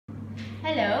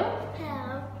Hello.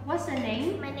 Hello. What's your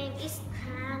name? My name is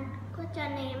Han. What's your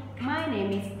name? My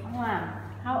name is Hoàng.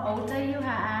 How old are you,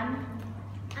 Ha An?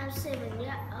 I'm 7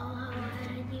 years old. How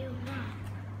are you now?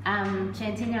 I'm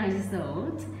 29 years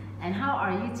old. And how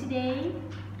are you today?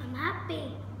 I'm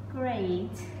happy.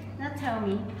 Great. Now tell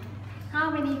me,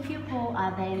 how many people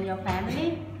are there in your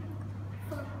family?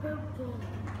 4 people.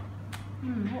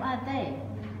 Who are they?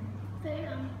 They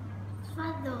are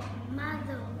father,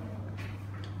 mother,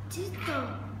 sister,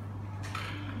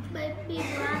 baby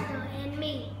brother, and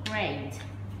me. Great.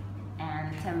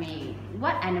 And tell me,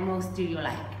 what animals do you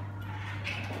like?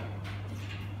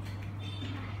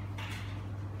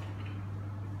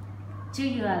 Do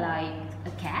you like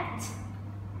a cat?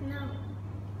 No.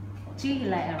 Do you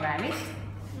like a rabbit?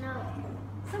 No.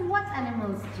 So what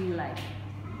animals do you like?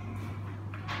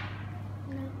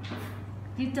 No.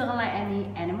 You don't like any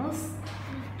animals?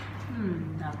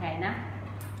 Okay now.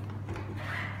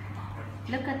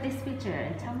 Look at this picture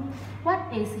and tell me, what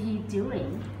is he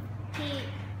doing? He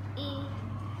is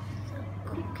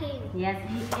cooking. Yes,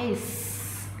 he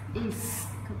is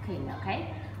cooking,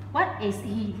 okay? What is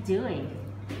he doing?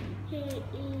 He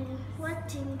is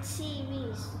watching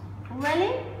series.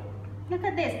 Really? Look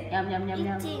at this. Yum, yum, yum,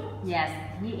 yum. Eating. Yes,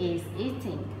 he is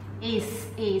eating.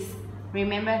 Is.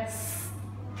 Remember? S.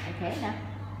 Okay, now.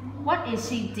 What is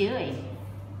she doing?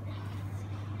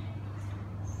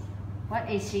 What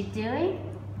is she doing?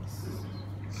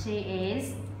 She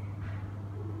is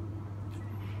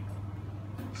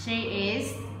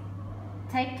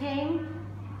taking.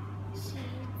 She's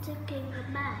taking a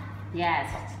bath. Yes.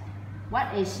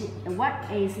 What is he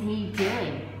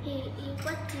doing? He is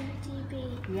watching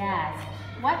TV. Yes.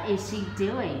 What is she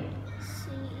doing?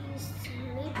 She is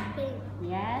sleeping.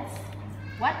 Yes.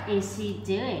 What is she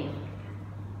doing?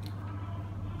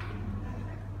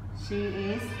 She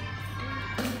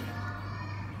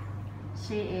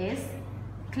is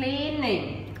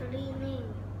cleaning. Cleaning.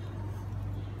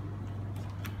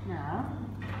 Now,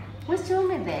 which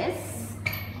room is this?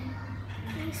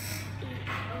 This is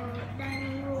a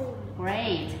dining room.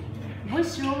 Great.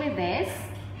 Which room is this?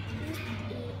 This is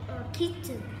a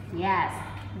kitchen. Yes.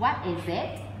 What is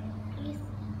it? This is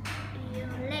a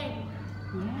lamp.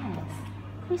 Yes.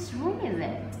 Which room is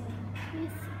it?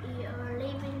 This is a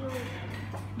living room.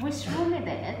 Which room is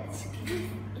it? This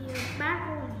is a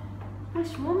bathroom.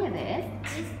 Which room is it?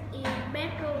 This is a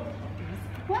bedroom.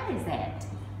 What is it?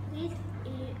 This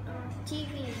is a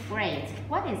TV. Great.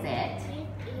 What is it?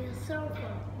 This is a sofa.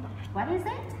 What is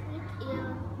it? This is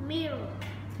a mirror.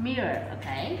 Mirror.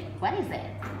 Okay. What is it?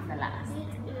 The last. This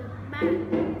is a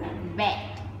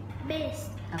Bed. bed.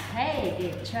 Okay,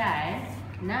 good try.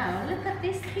 Now look at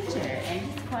this picture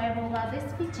and describe about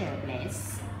this picture,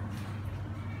 please.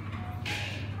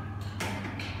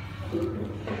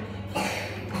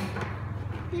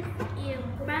 This is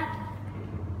a bath.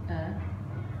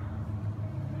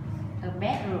 A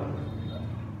bedroom.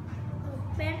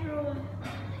 A bedroom.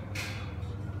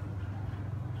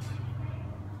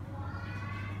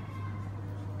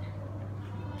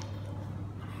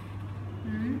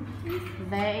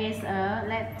 There is a,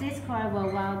 let's describe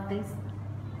about this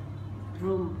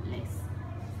room, please.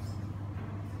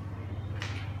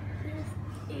 This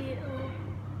is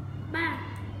a bath.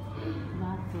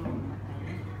 Bathroom,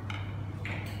 okay.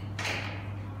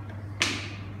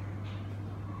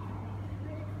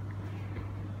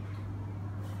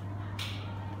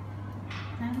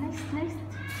 Now next.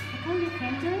 Okay, you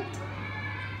can do it.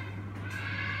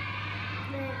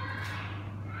 The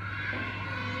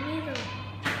mirror.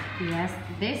 Yes,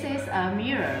 this is a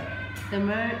mirror. The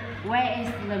mirror. Where is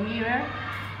the mirror?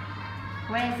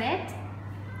 Where is it?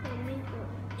 The mirror.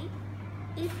 It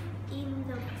is in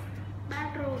the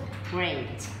bathroom.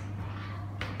 Great.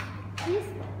 This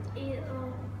is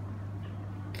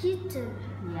a kitchen.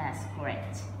 Yes,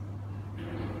 great.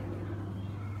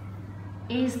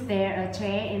 Is there a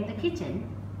tray in the kitchen?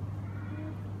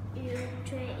 Is a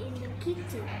tray in the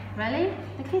kitchen. Really?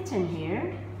 The kitchen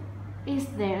here? Is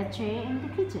there a tray in the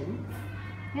kitchen?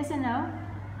 Yes or no?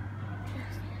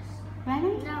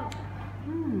 Really? No.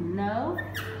 No.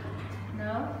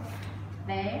 No.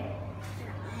 There?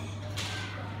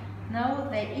 No,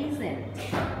 there isn't. There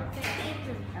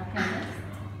isn't. Okay, next.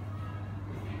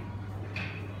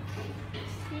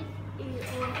 This is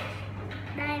a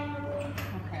dining room.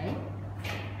 Okay.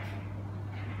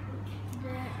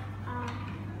 There are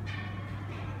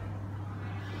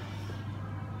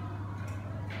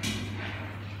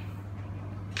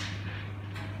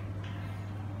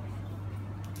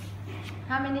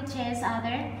How many chairs are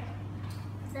there?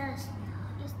 That's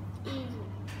easy.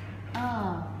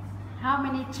 Oh, how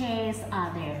many chairs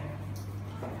are there?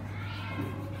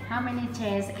 How many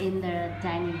chairs in the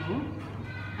dining room?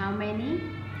 How many?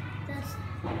 That's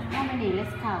How many?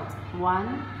 Let's count.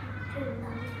 1.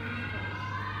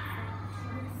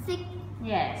 6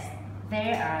 Yes,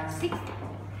 there are 6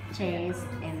 chairs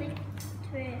in.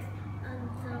 chairs on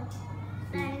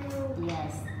the dining room.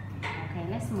 Yes. Okay,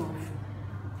 let's move.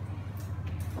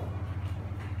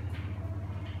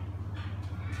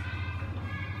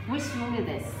 Which room is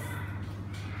this?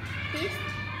 This is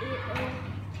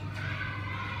a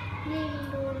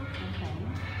living room. Okay.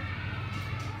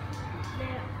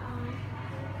 There are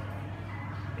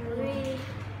 3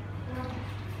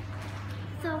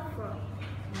 sofa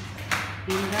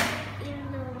In in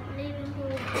the living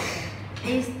room.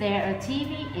 is there a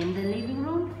TV in the living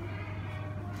room?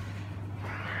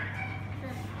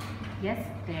 Yes,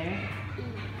 there.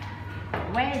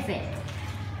 Where is it?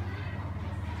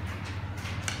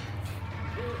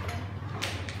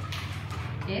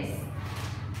 It's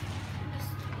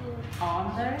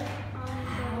on the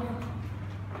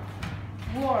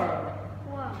wall.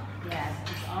 Wow. Yes,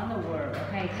 it's on the wall.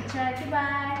 Okay, good try.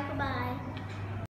 Goodbye. Bye.